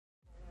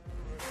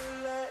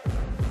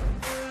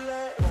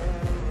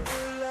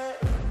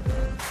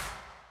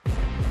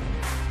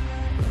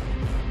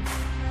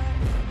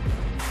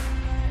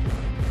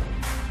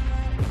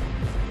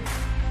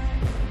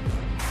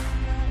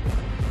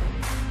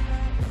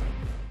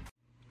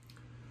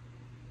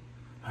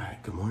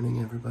Good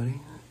morning, everybody.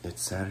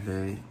 It's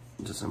Saturday,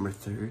 December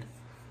 3rd.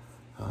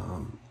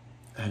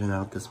 Heading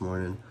out this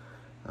morning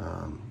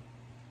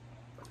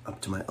up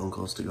to my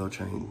uncle's to go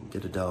try and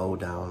get a doe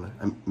down,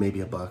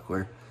 maybe a buck.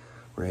 We're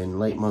in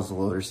late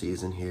muzzleloader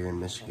season here in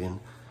Michigan,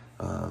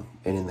 and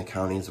in the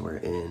counties we're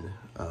in,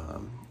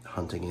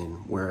 hunting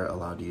in, we're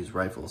allowed to use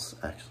rifles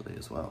actually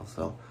as well.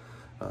 So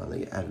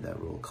they added that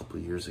rule a couple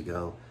of years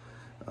ago.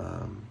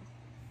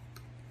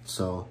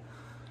 So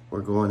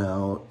we're going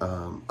out.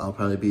 I'll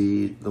probably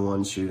be the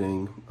one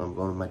shooting. I'm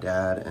going with my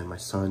dad and my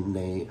son,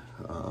 Nate.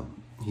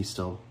 He's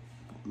still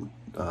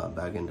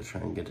bagging to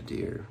try and get a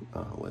deer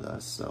with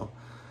us. So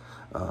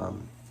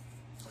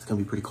it's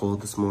gonna be pretty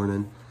cold this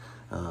morning.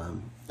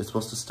 It's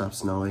supposed to stop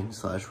snowing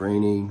 /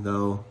 raining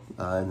though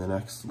in the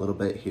next little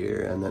bit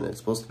here, and then it's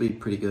supposed to be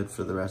pretty good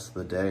for the rest of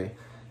the day.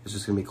 It's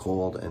just gonna be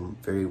cold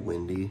and very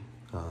windy,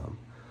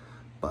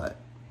 but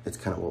it's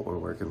kind of what we're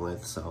working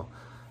with. So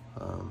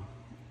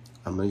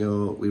I'm gonna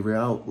go. We were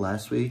out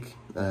last week,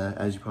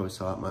 as you probably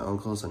saw at my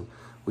uncle's, and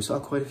we saw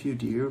quite a few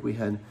deer. We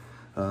had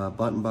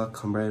button buck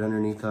come right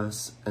underneath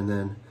us, and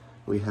then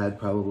we had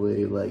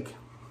probably like,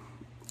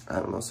 I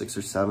don't know, 6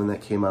 or 7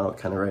 that came out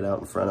kind of right out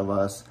in front of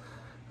us.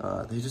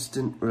 They just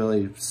didn't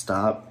really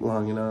stop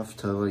long enough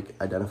to like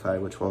identify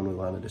which one we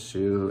wanted to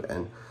shoot,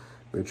 and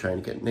we were trying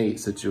to get Nate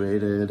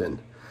situated and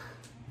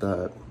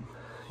get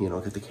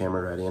the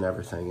camera ready and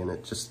everything, and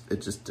it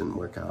just didn't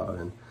work out.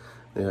 And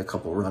they had a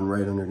couple run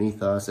right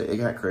underneath us. It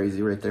got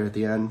crazy right there at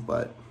the end,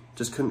 but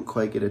just couldn't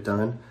quite get it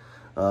done.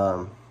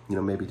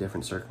 Maybe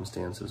different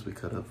circumstances we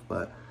could have,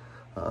 but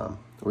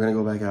we're gonna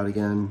go back out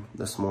again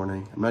this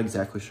morning. I'm not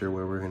exactly sure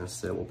where we're gonna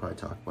sit. We'll probably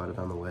talk about it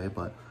on the way,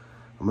 but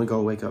I'm gonna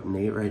go wake up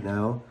Nate right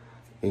now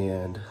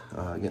and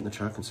get in the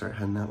truck and start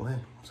heading that way.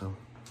 So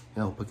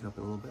yeah, I'll pick it up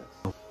in a little bit.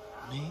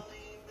 Nate,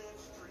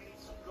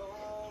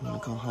 you wanna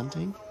go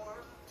hunting?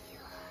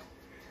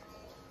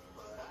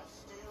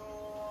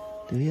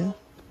 Do ya?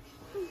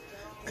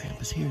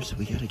 Grandpa's here, so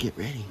we gotta get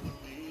ready.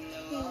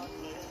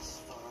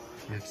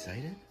 You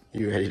excited?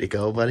 You ready to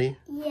go, buddy?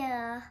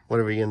 Yeah. What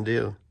are we gonna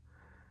do?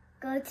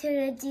 Go to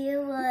the deer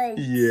woods.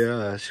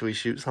 Yeah. Should we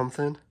shoot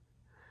something?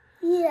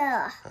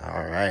 Yeah.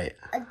 All right.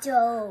 A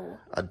doe.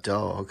 A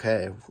doe.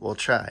 Okay, we'll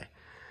try.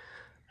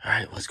 All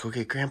right, let's go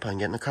get Grandpa and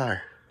get in the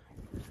car.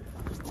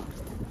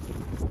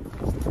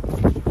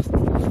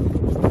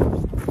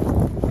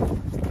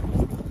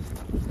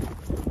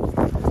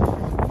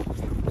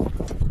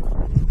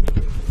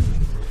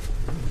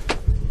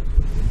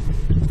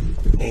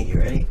 Hey, you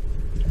ready?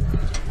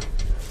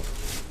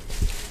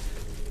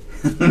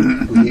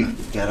 You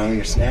got all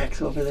your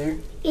snacks over there?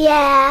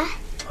 Yeah.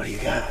 What do you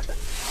got?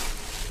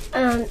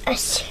 A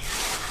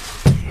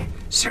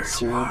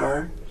Cereal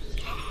bar?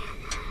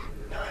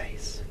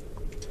 Nice.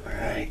 All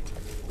right.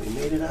 We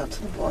made it out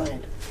to the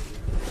blind.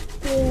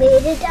 We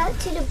made it out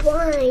to the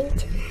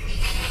blind.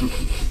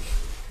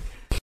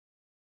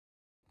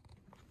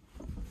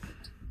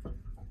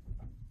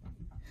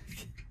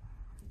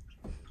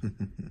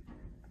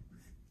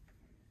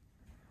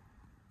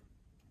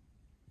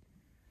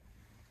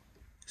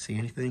 See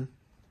anything?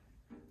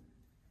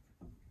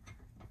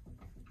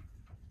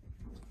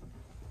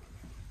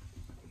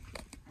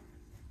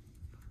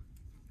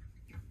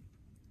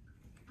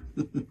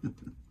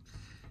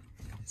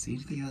 See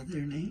anything out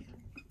there, Nate?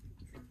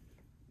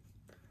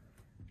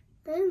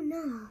 I don't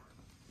know.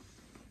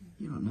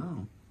 You don't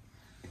know.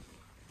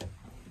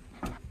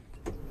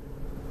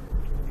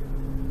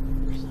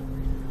 For some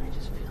reason, I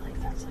just feel like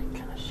that's like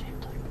kind of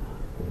shaped like that.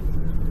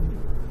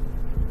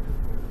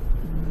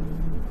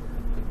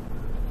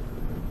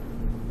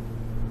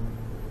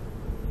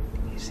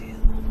 You see it,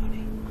 little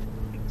buddy?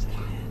 Is that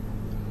it?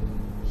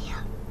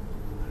 Yeah.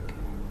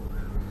 Okay.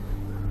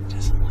 It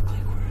doesn't look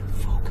like we're in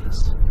focus.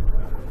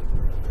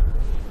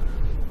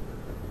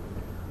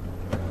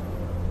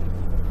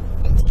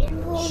 It's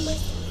getting warmer.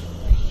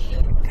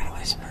 Gotta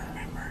whisper,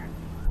 remember?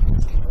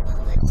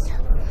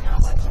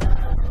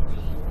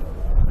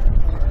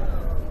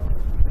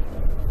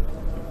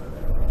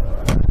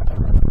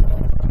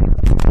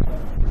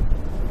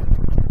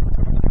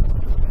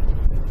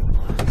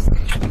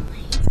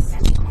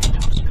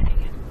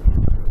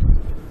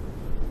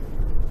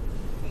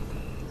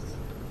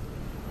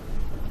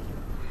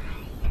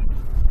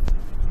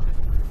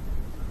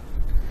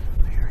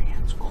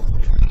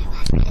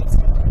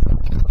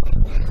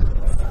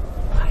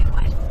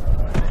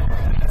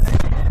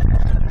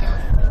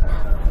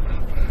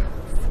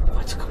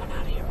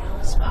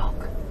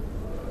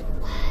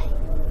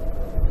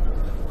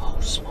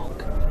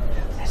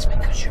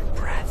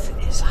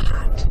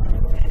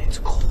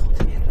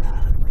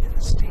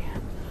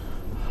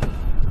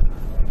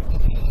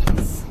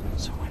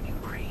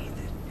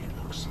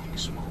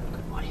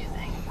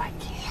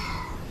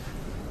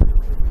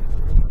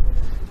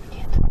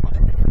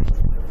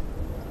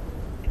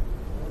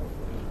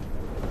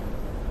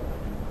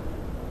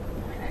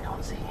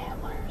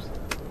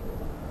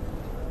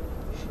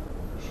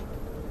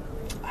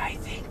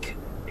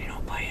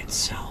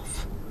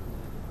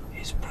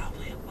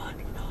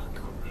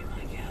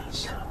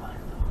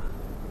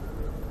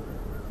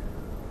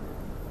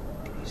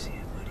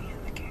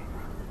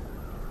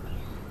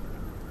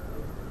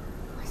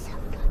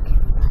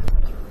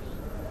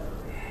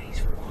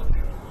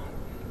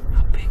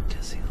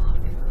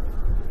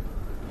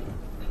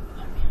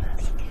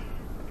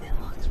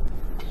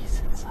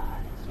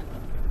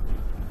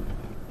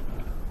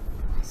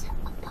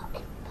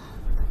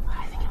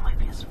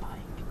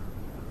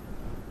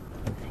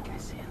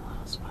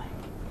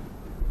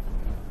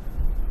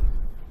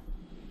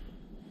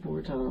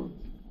 Poor Tom.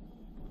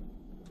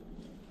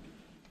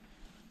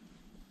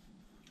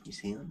 You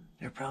see them?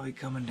 They're probably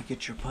coming to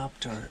get your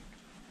Pop-Tart.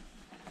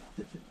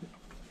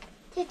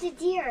 There's a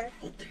deer.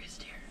 Oh, there's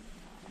deer.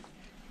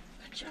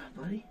 Good job,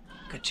 buddy.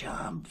 Good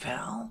job,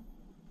 pal.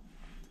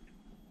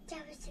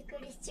 That was the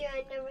greatest deer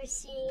I've never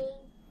seen.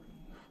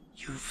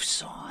 You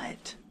saw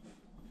it.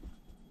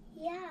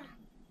 Yeah.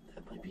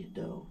 That might be a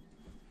doe.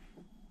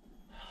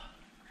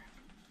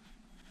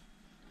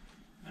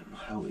 I don't know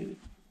how we would...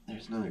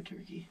 There's another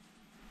turkey.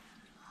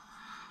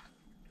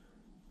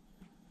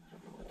 I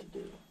don't know what to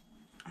do.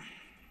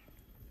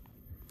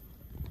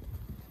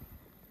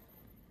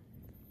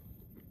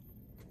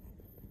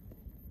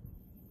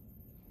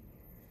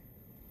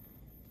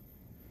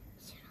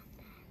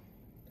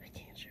 I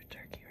can't shoot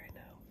turkey right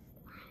now.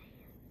 Why?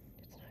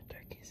 It's not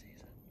turkey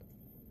season.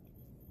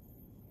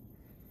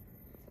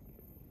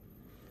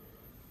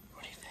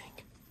 What do you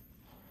think?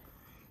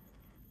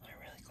 They're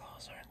really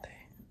close, aren't they?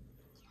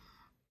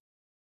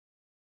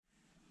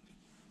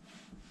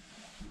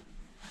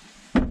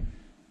 You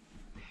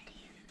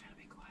gotta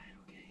be quiet,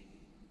 okay?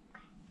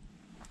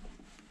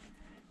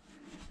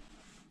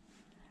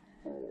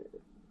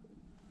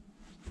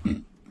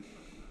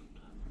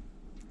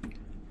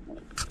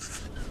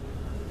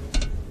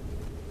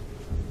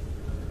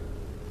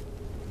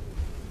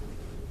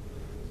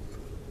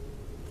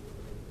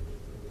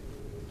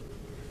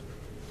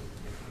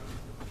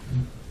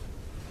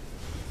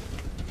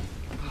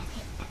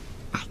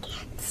 I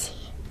can't see.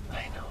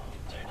 I know,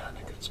 they're not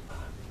in a good spot.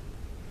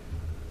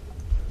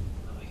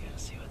 But we gotta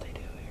see what they do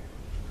here.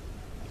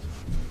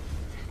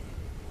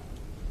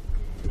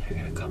 They're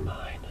gonna come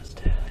behind us,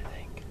 Dad, I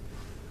think.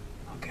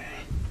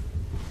 Okay.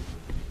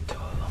 Two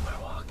of them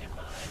are walking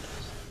behind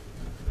us.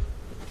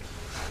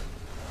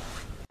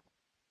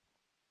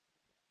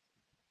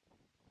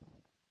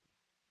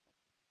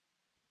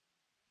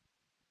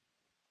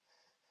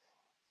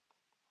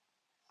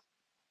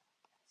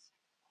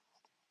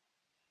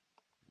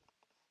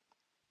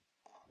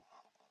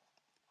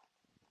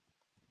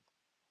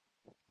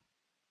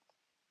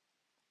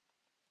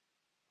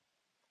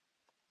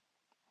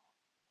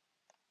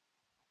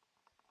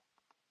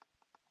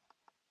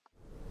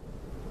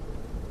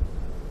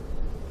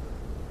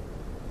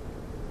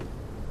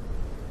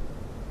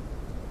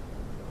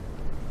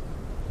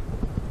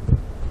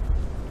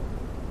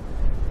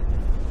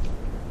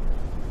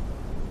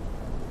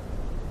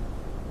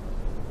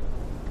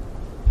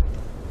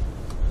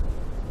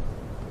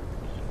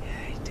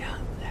 Yeah,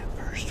 down that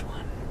first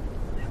one.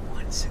 That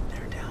one sitting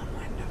there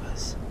downwind of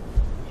us.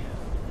 Yeah.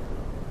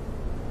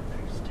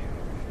 They're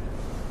staring right at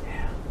us.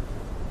 Yeah.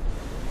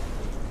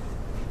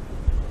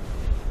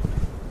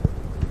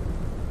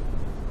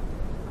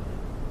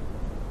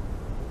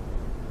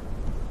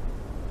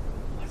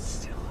 What's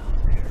still out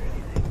there or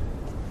anything?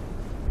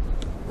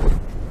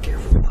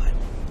 Careful, bud.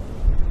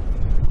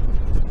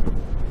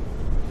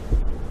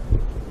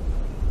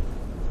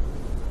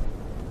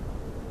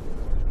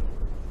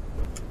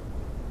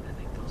 I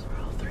think those were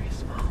all three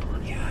small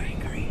ones. Yeah, I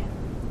agree.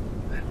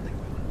 I don't think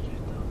we want to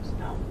shoot those.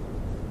 No.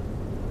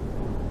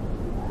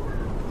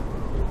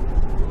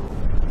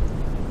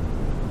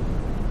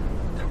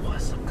 There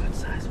was some good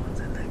sized ones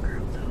in that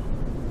group though.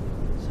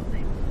 So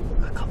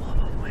a couple of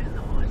them went in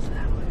the woods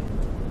that way.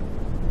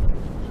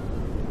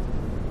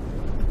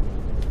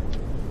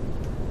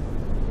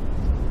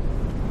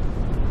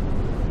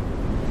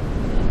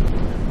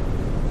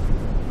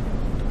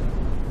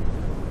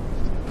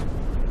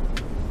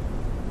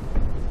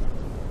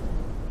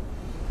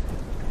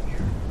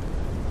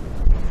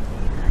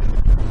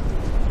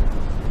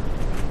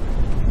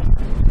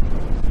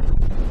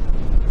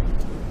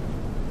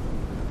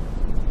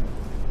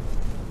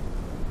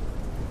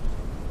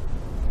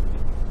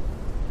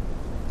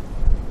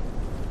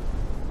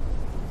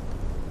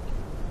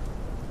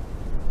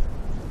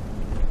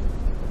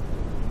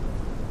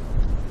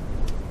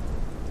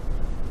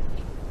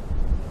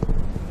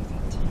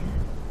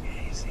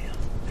 Yeah, you see them?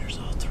 There's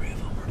all three of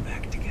them. We're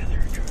back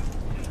together, Drew.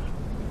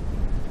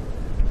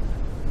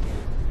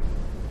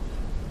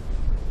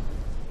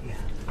 Yeah.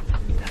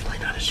 Definitely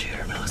not a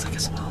shooter, but it looks like a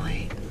small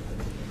 8.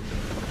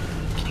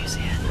 Can you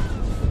see it?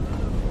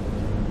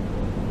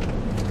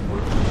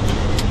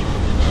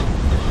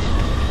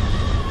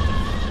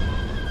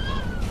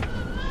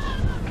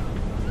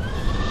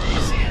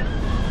 You see it?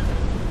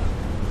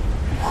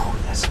 Whew,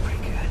 that's pretty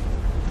good.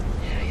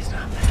 Yeah, he's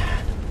not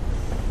bad.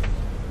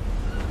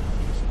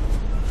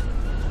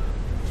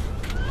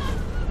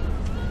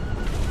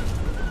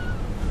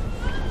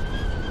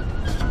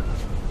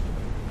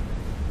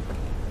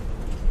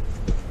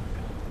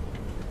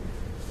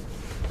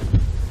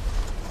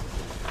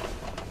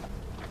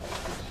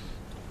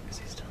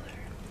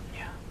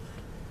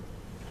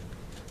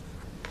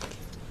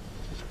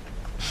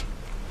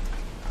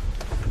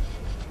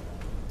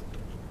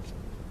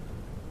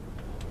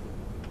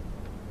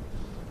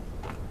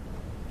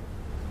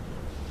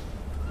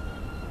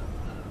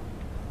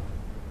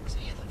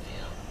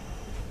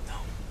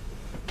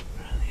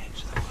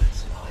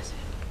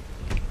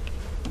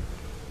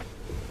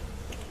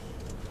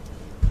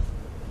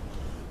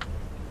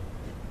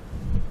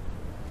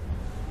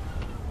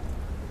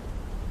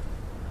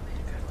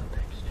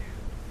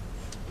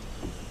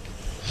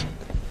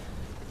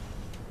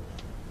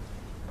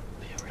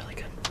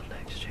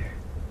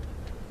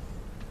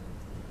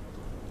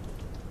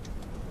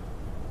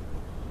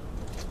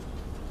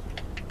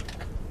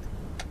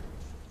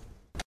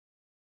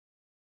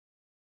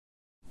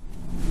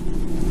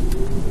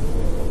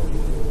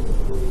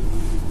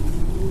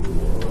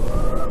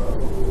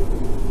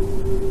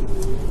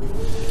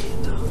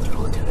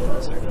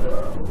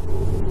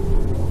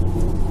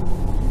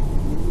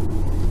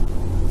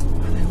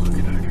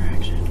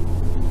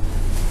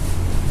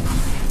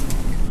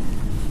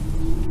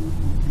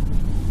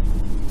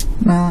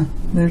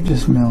 they're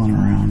just milling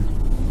around.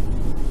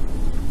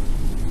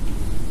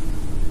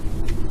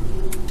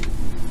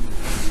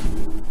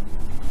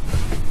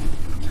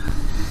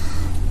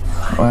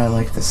 Oh, I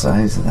like the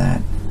size of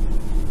that.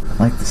 I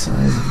like the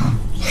size of them.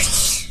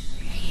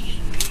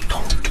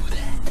 Don't do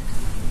that.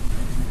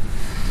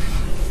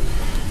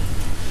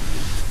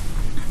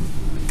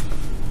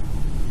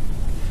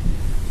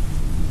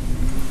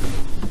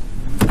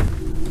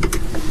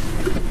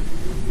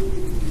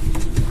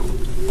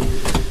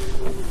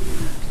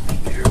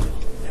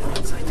 It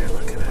looks like they're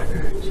looking at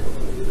her.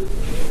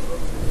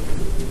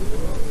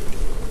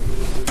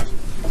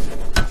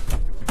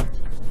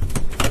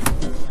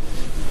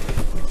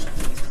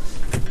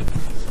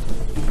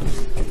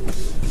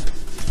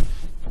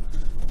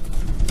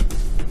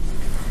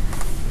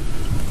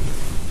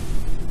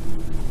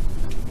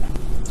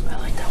 I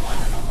like that one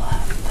on the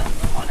left, the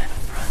one in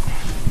front.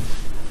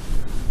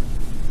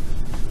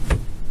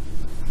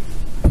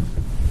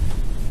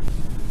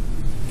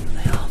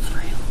 They all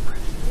three look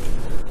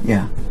pretty,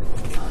 Yeah.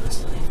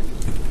 honestly.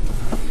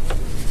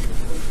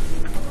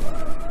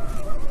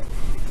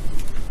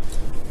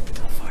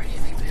 How far do you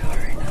think they are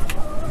right now?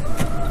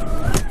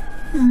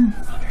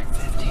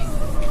 150.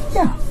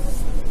 Yeah.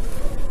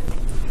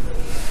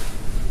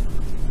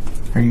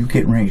 Are you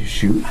getting ready to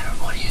shoot? I don't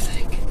know, what do you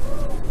think?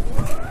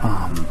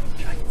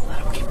 Should I let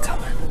them keep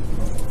coming?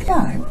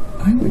 Yeah,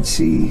 I would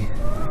see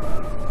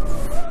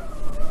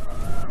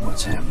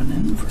what's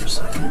happening for a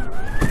second.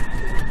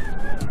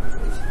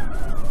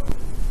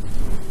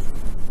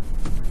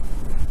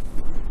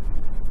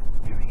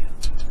 Here we go.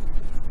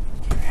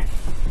 You ready?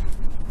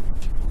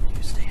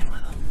 You staying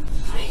with them?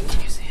 Hey, can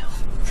you see them?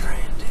 I'm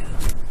trying to.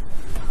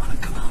 I want to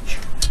come out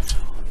here. So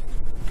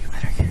you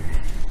better get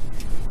ready.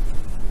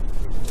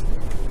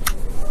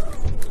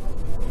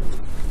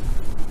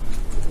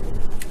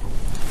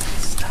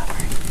 Stop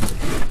her.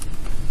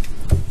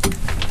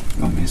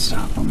 You want me to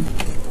stop them?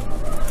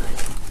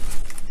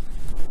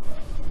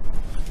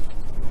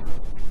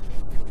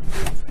 I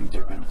think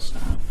they're gonna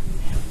stop.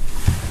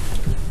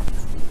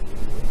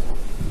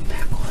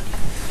 Back one.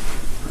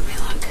 Let me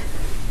look.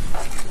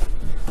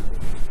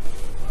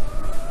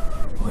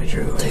 Boy,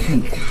 Drew, I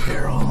think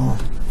they're all...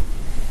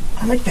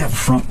 I like that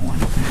front one,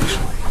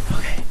 actually.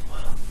 Okay,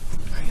 well,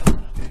 are you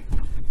open?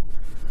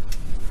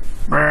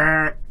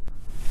 Brrr.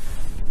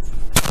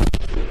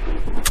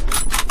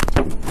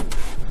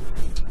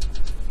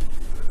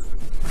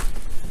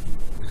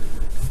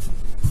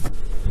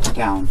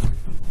 Down.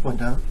 Went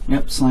down.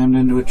 Yep, slammed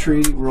into a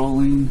tree,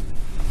 rolling.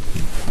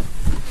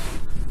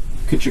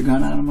 Get your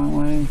gun out of my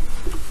way.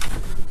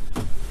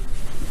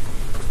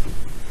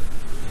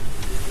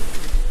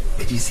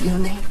 Did you see her,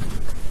 Nate?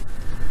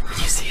 Did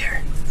you see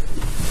her?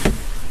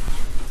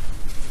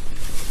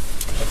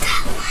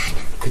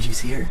 Could you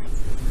see her?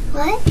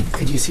 What?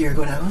 Could you see her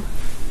go down?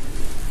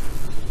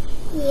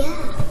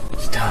 Yeah.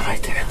 She's down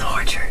right there in the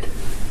orchard.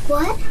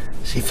 What?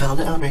 She fell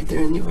down right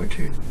there in the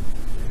orchard.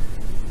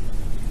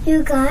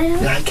 You got him?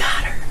 And I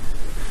got her.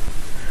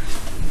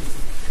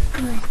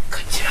 Good.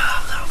 Good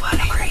job, little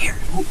buddy. Right here.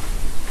 Oop.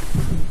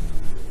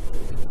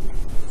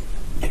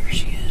 There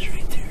she is,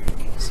 right there.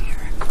 Can you see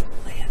her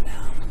laying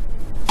down?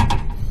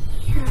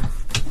 Yeah.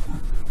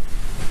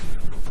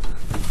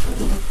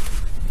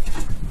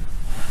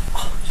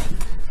 Oh.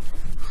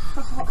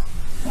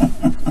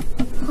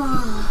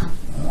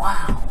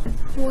 Wow.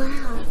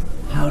 Wow.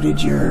 How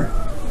did your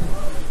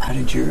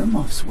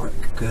earmuffs work?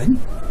 Good?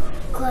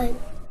 Good.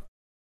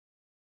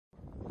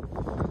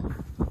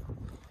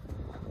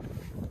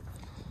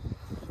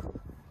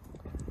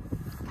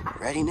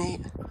 Ready, Nate?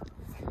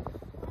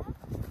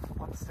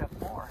 One step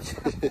more.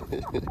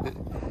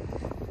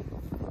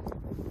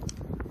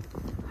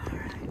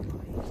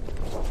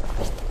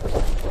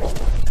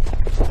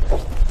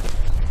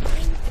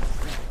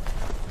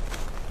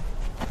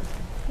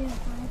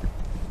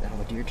 Now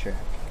a deer track.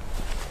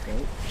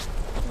 Right?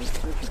 There's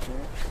turkey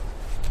track.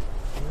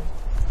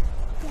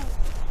 Yeah.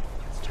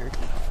 It's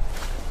turkey.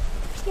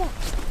 Yeah.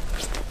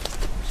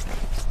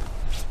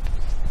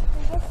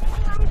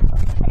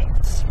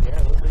 Yeah,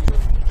 look at you.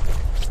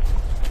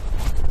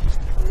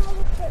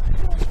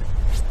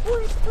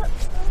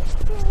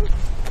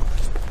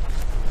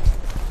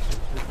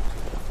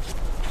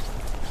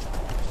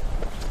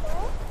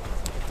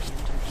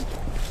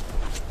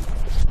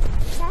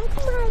 That's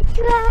my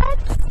truck.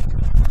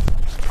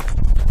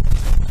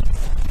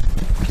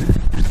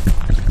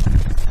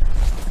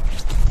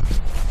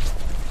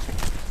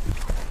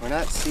 We're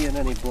not seeing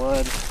any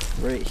blood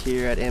right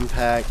here at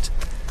impact,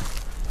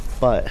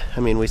 but I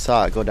mean, we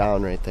saw it go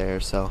down right there,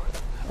 so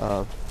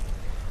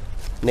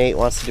Nate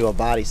wants to do a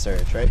body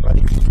search, right,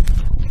 buddy?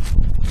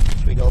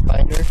 Should we go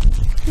find her?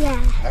 Yeah.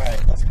 All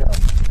right, let's go.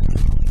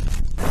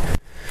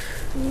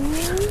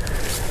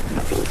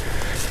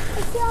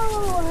 I saw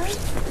one.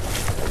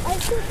 I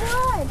see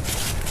blood.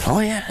 Oh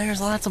yeah,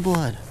 there's lots of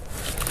blood.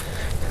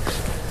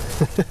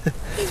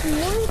 There's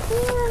one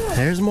here.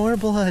 There's more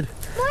blood.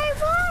 More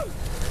blood.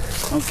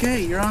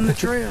 Okay, you're on the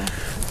trail.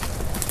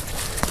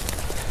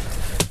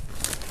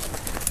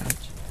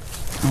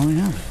 Oh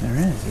yeah, there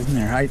is, isn't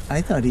there? I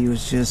thought he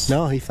was just...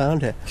 No, he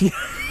found it.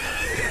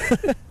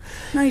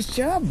 Nice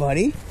job,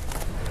 buddy.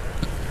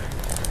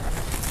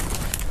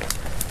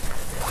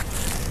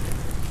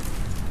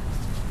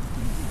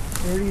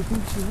 Where do you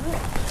think she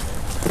went?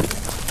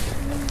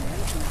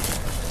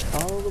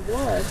 Follow the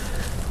blood.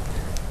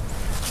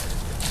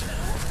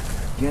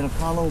 You gotta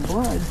follow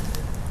blood.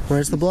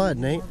 Where's the blood,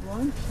 Nate? More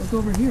blood? Look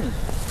over here.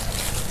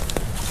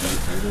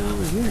 Right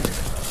over here.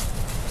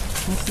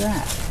 What's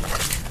that?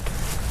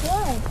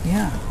 Blood.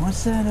 Yeah,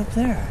 what's that up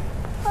there?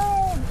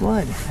 Oh,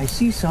 Blood. I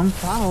see some.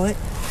 Follow it.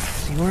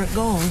 See where it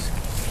goes.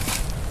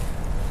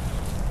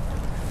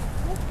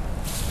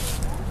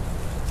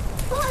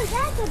 oh,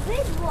 that's a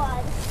big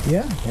one.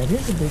 Yeah, that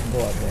is a big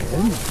blood there,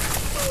 isn't it?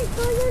 Oh, it's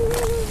going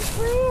under his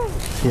branch.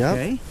 Yep.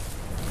 Okay.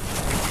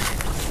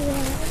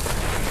 Yeah.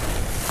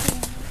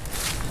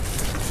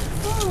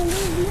 Oh,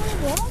 there's more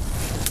blood.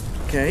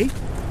 Okay.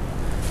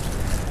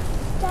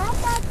 That's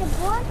not the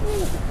blood.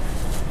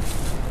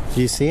 Do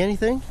you see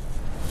anything?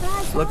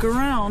 Look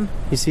around.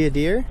 You see a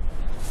deer?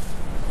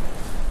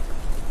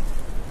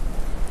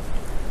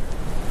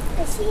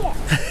 I see it.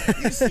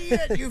 You see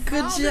it. You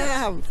Good found it.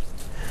 job.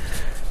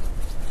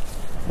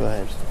 Go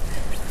ahead.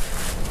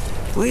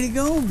 Way to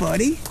go,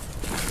 buddy.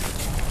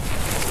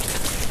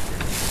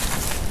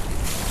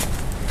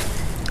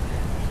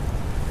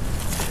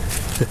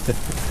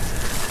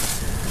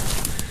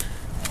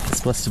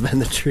 This must have been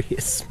the tree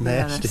it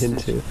smashed that's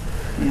into.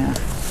 Yeah,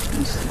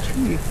 that's the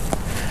tree.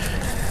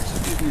 So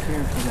be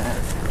careful of that.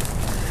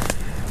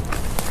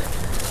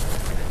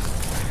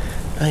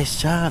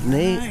 Nice job,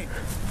 Nate. All right.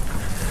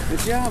 Good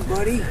job,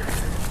 buddy.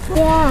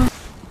 Yeah.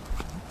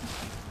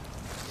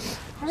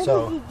 How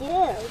So- did you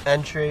do?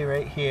 Entry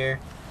right here.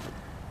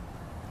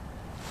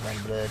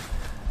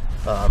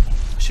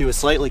 She was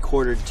slightly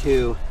quartered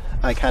too.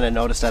 I kind of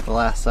noticed at the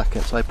last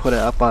second, so I put it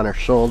up on her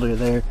shoulder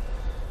there.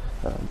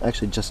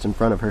 Actually just in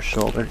front of her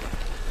shoulder.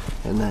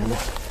 And then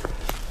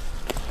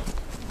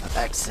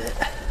exit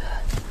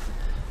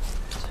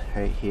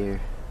right here.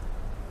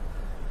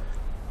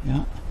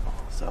 Yeah.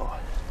 So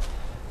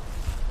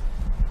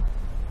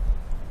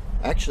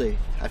actually,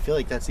 I feel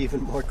like that's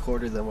even more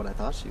quartered than what I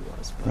thought she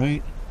was. But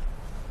Right.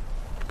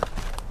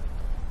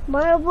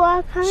 More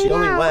blood coming she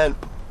only out. went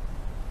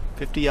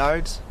 50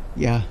 yards,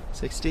 Yeah.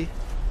 60.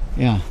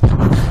 Yeah.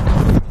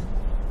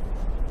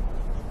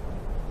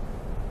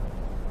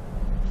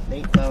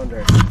 Nate found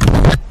her.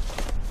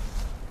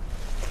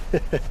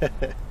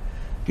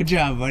 Good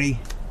job, buddy.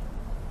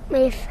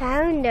 We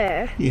found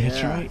her. Yeah,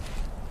 that's Yeah. right.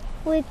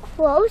 We're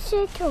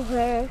closer to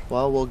her.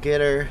 Well, we'll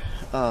get her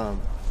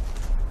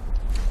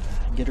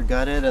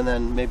gutted, and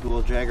then maybe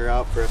we'll drag her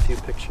out for a few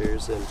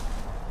pictures, and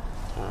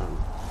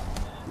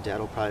Dad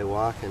will probably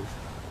walk and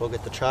go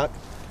get the truck.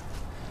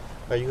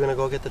 Are you gonna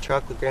go get the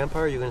truck with Grandpa,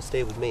 or are you gonna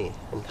stay with me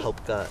and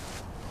help gut?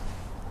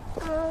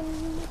 Say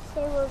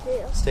we'll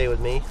do. Stay with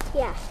me?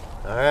 Yeah.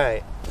 All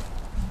right.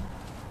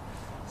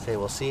 Say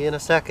we'll see you in a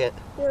second.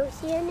 You'll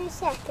see you in a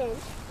second.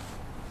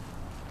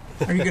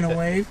 Are you gonna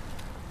wave?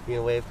 You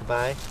gonna wave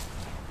goodbye?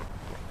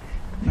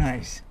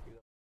 Nice.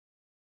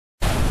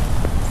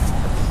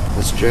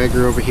 Let's drag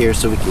her over here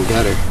so we can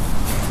gut her.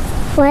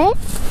 What?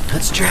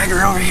 Let's drag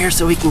her over here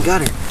so we can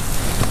gut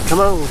her. Come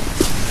on.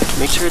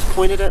 Make sure it's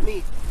pointed at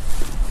me.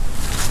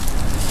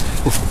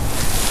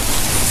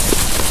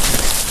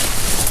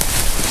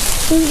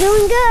 You're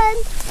doing good.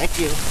 Thank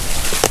you.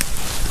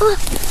 Oh,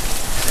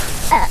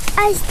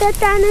 I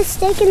stepped on a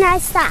stick and I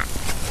stopped.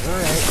 All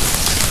right.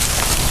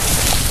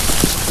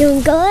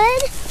 Doing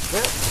good.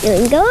 Yep.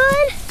 Doing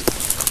good.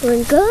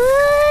 Doing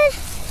good.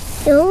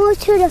 You're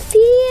almost to the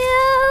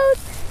field.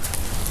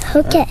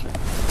 Okay.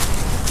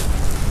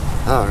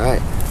 All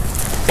right.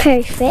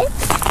 Perfect.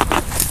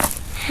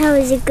 How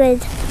is it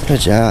good?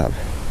 Good job.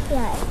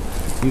 Yeah.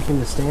 You can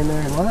just stand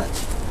there and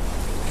watch.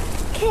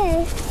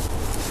 Okay.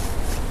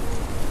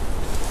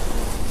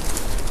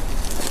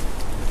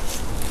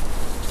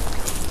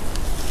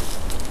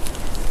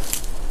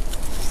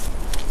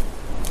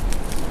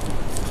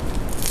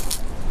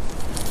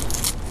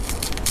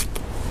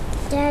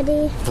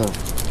 Daddy, Huh.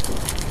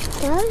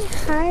 that was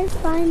hard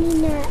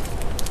finding that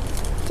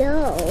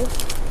dough.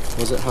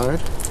 Was it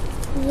hard?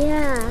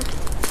 Yeah.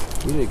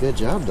 You did a good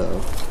job, though.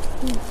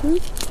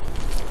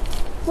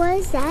 What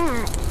is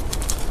that?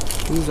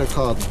 These are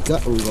called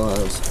gutting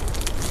gloves.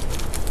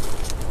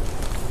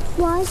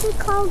 Why is it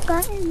called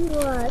gutting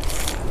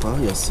gloves? Well,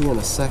 you'll see in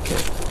a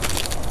second.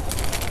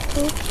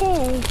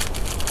 Okay.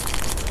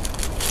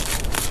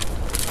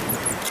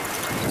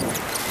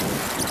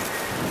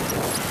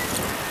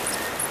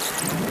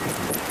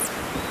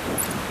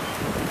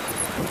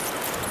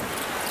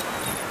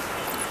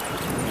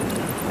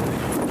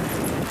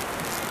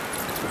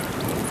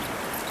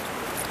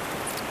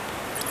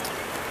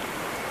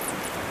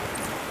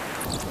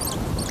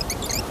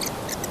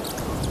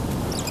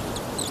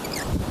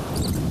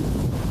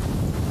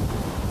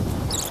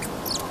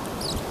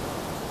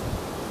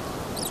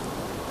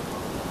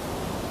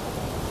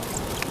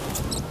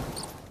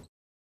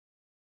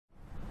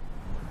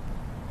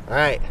 All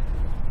right.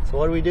 So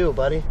what do we do,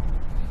 buddy?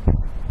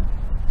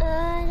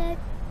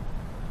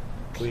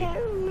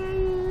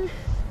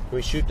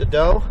 We shoot the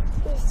doe.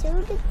 We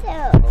shoot the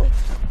doe.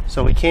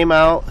 So we came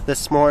out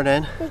this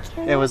morning.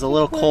 It was a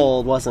little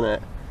cold, wasn't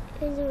it?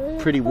 It was really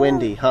Pretty cold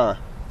windy, huh?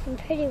 and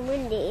pretty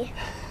windy.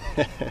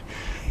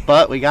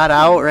 But we got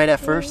out right at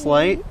first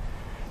light,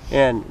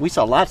 and we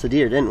saw lots of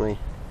deer, didn't we?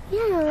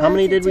 Yeah. How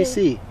many did we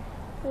see?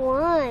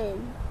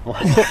 One.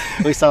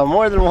 We saw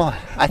more than one.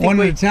 I think One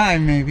at a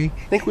time, maybe.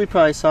 I think we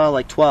probably saw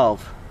like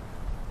 12.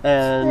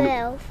 And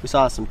 12. we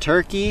saw some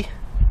turkey,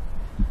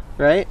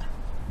 right?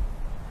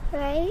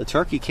 Right? The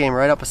turkey came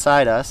right up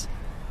beside us.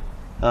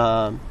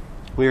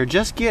 We were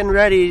just getting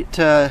ready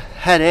to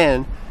head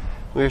in.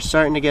 We were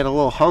starting to get a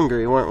little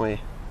hungry, weren't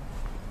we?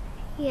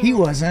 Yeah. He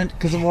wasn't,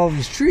 because of all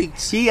his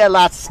treats. He had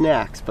lots of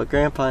snacks, but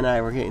Grandpa and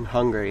I were getting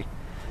hungry.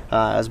 It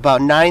was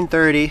about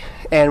 9:30,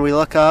 and we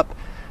look up,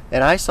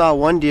 and I saw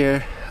one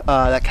deer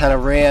that kind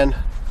of ran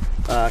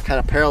kind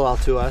of parallel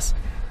to us.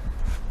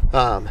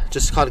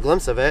 Just caught a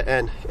glimpse of it,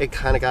 and it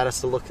kind of got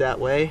us to look that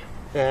way.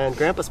 And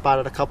Grandpa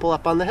spotted a couple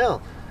up on the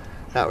hill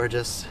that were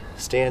just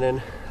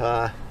standing,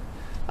 I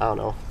don't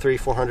know,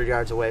 300-400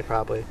 yards away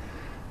probably.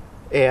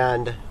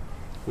 And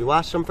we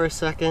watched them for a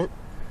second,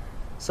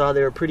 saw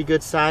they were pretty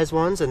good sized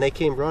ones, and they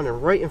came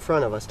running right in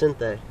front of us, didn't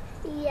they?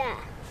 Yeah.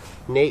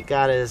 Nate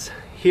got his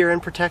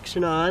hearing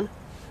protection on,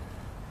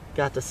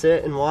 got to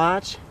sit and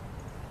watch.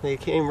 They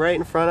came right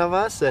in front of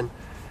us, and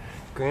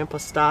Grandpa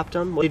stopped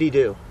them. What did he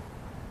do?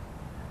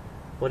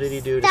 What did he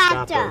do to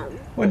stop them?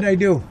 What did I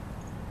do?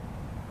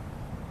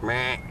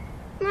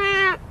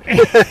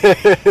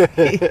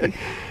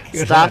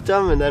 Stopped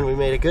them, and then we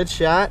made a good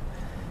shot.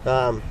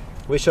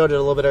 We showed it a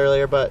little bit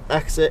earlier, but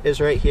exit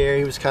is right here.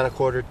 He was kind of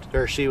quartered,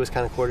 or she was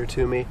kind of quartered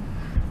to me.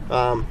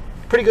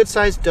 Pretty good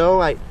sized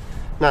doe.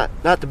 Not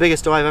the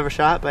biggest doe I've ever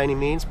shot by any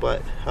means,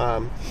 but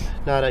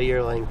not a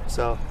yearling.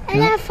 So.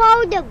 And I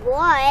found the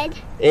blood.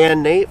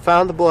 And Nate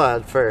found the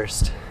blood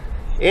first,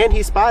 and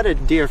he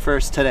spotted deer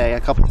first today a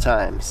couple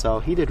times. So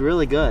he did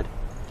really good.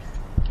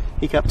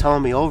 He kept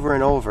telling me over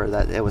and over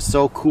that it was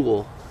so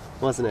cool,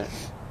 wasn't it?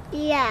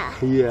 Yeah.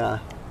 Yeah.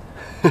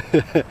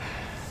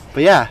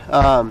 But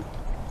yeah,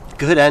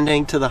 good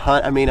ending to the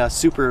hunt. I mean, a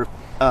super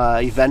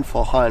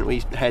eventful hunt.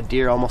 We had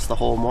deer almost the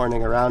whole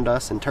morning around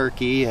us, and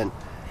turkey, and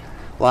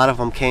a lot of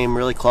them came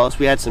really close.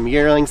 We had some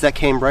yearlings that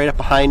came right up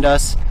behind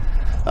us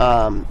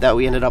that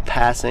we ended up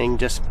passing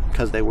just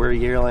because they were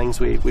yearlings.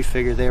 We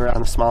figured they were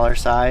on the smaller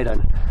side,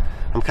 and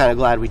I'm kind of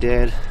glad we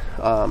did.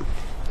 And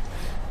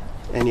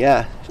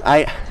yeah,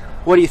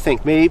 what do you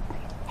think? Maybe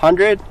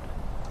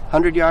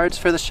 100 yards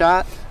for the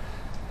shot,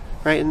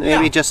 right?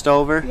 Maybe just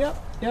over.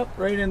 Yep.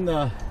 Right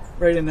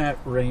in that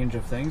range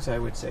of things, I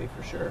would say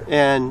for sure.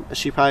 And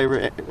she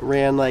probably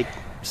ran like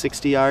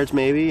 60 yards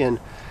maybe, and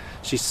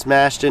she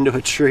smashed into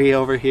a tree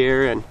over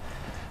here and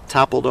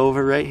toppled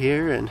over right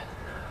here, and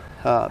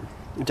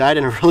died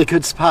in a really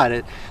good spot.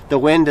 The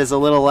wind is a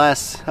little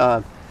less.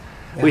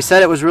 We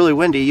said it was really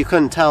windy. You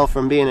couldn't tell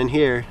from being in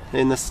here.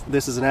 And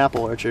this is an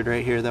apple orchard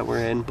right here that we're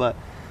in, but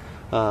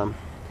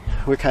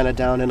we're kind of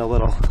down in a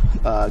little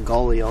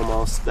gully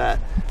almost that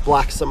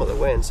blocks some of the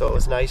wind. So it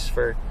was nice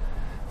for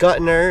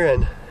gutting her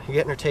and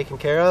getting her taken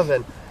care of,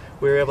 and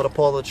we were able to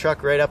pull the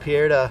truck right up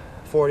here to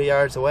 40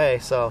 yards away.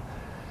 So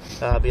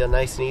be a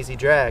nice and easy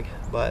drag.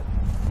 But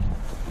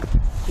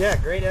yeah,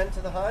 great end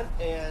to the hunt,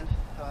 and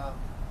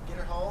get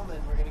her home,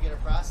 and we're gonna get her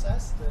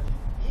processed and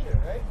eat her,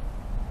 right?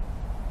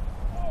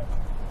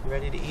 You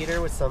ready to eat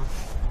her with some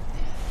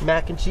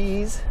mac and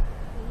cheese?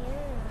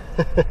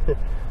 Yeah.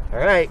 All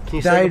right, can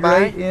you say Died goodbye?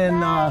 right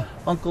in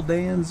Uncle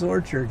Dan's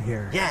orchard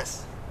here.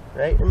 Yes,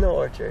 right in the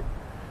orchard.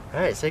 All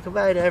right, say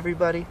goodbye to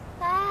everybody.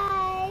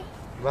 Bye.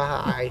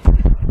 Bye.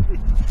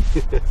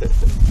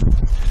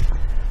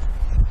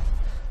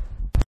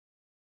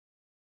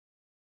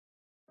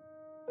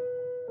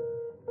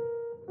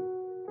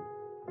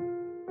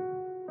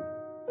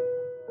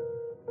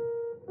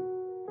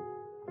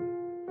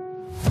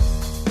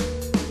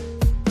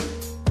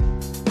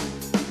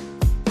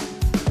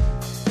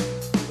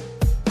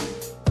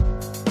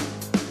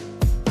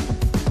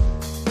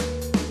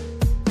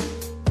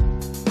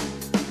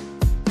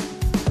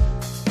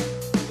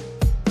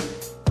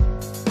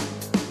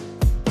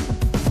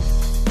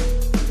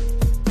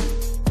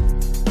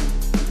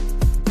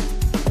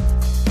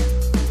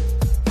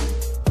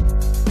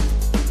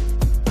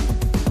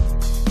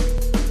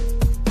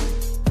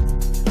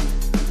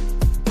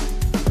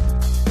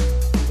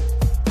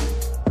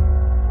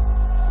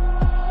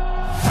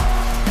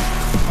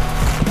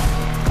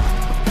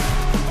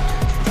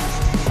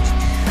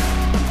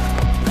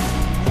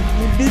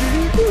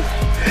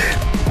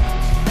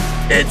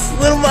 It's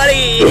little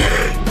buddy.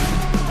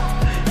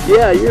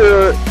 Yeah,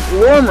 you're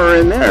warmer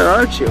in there,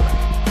 aren't you?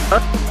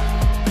 Huh?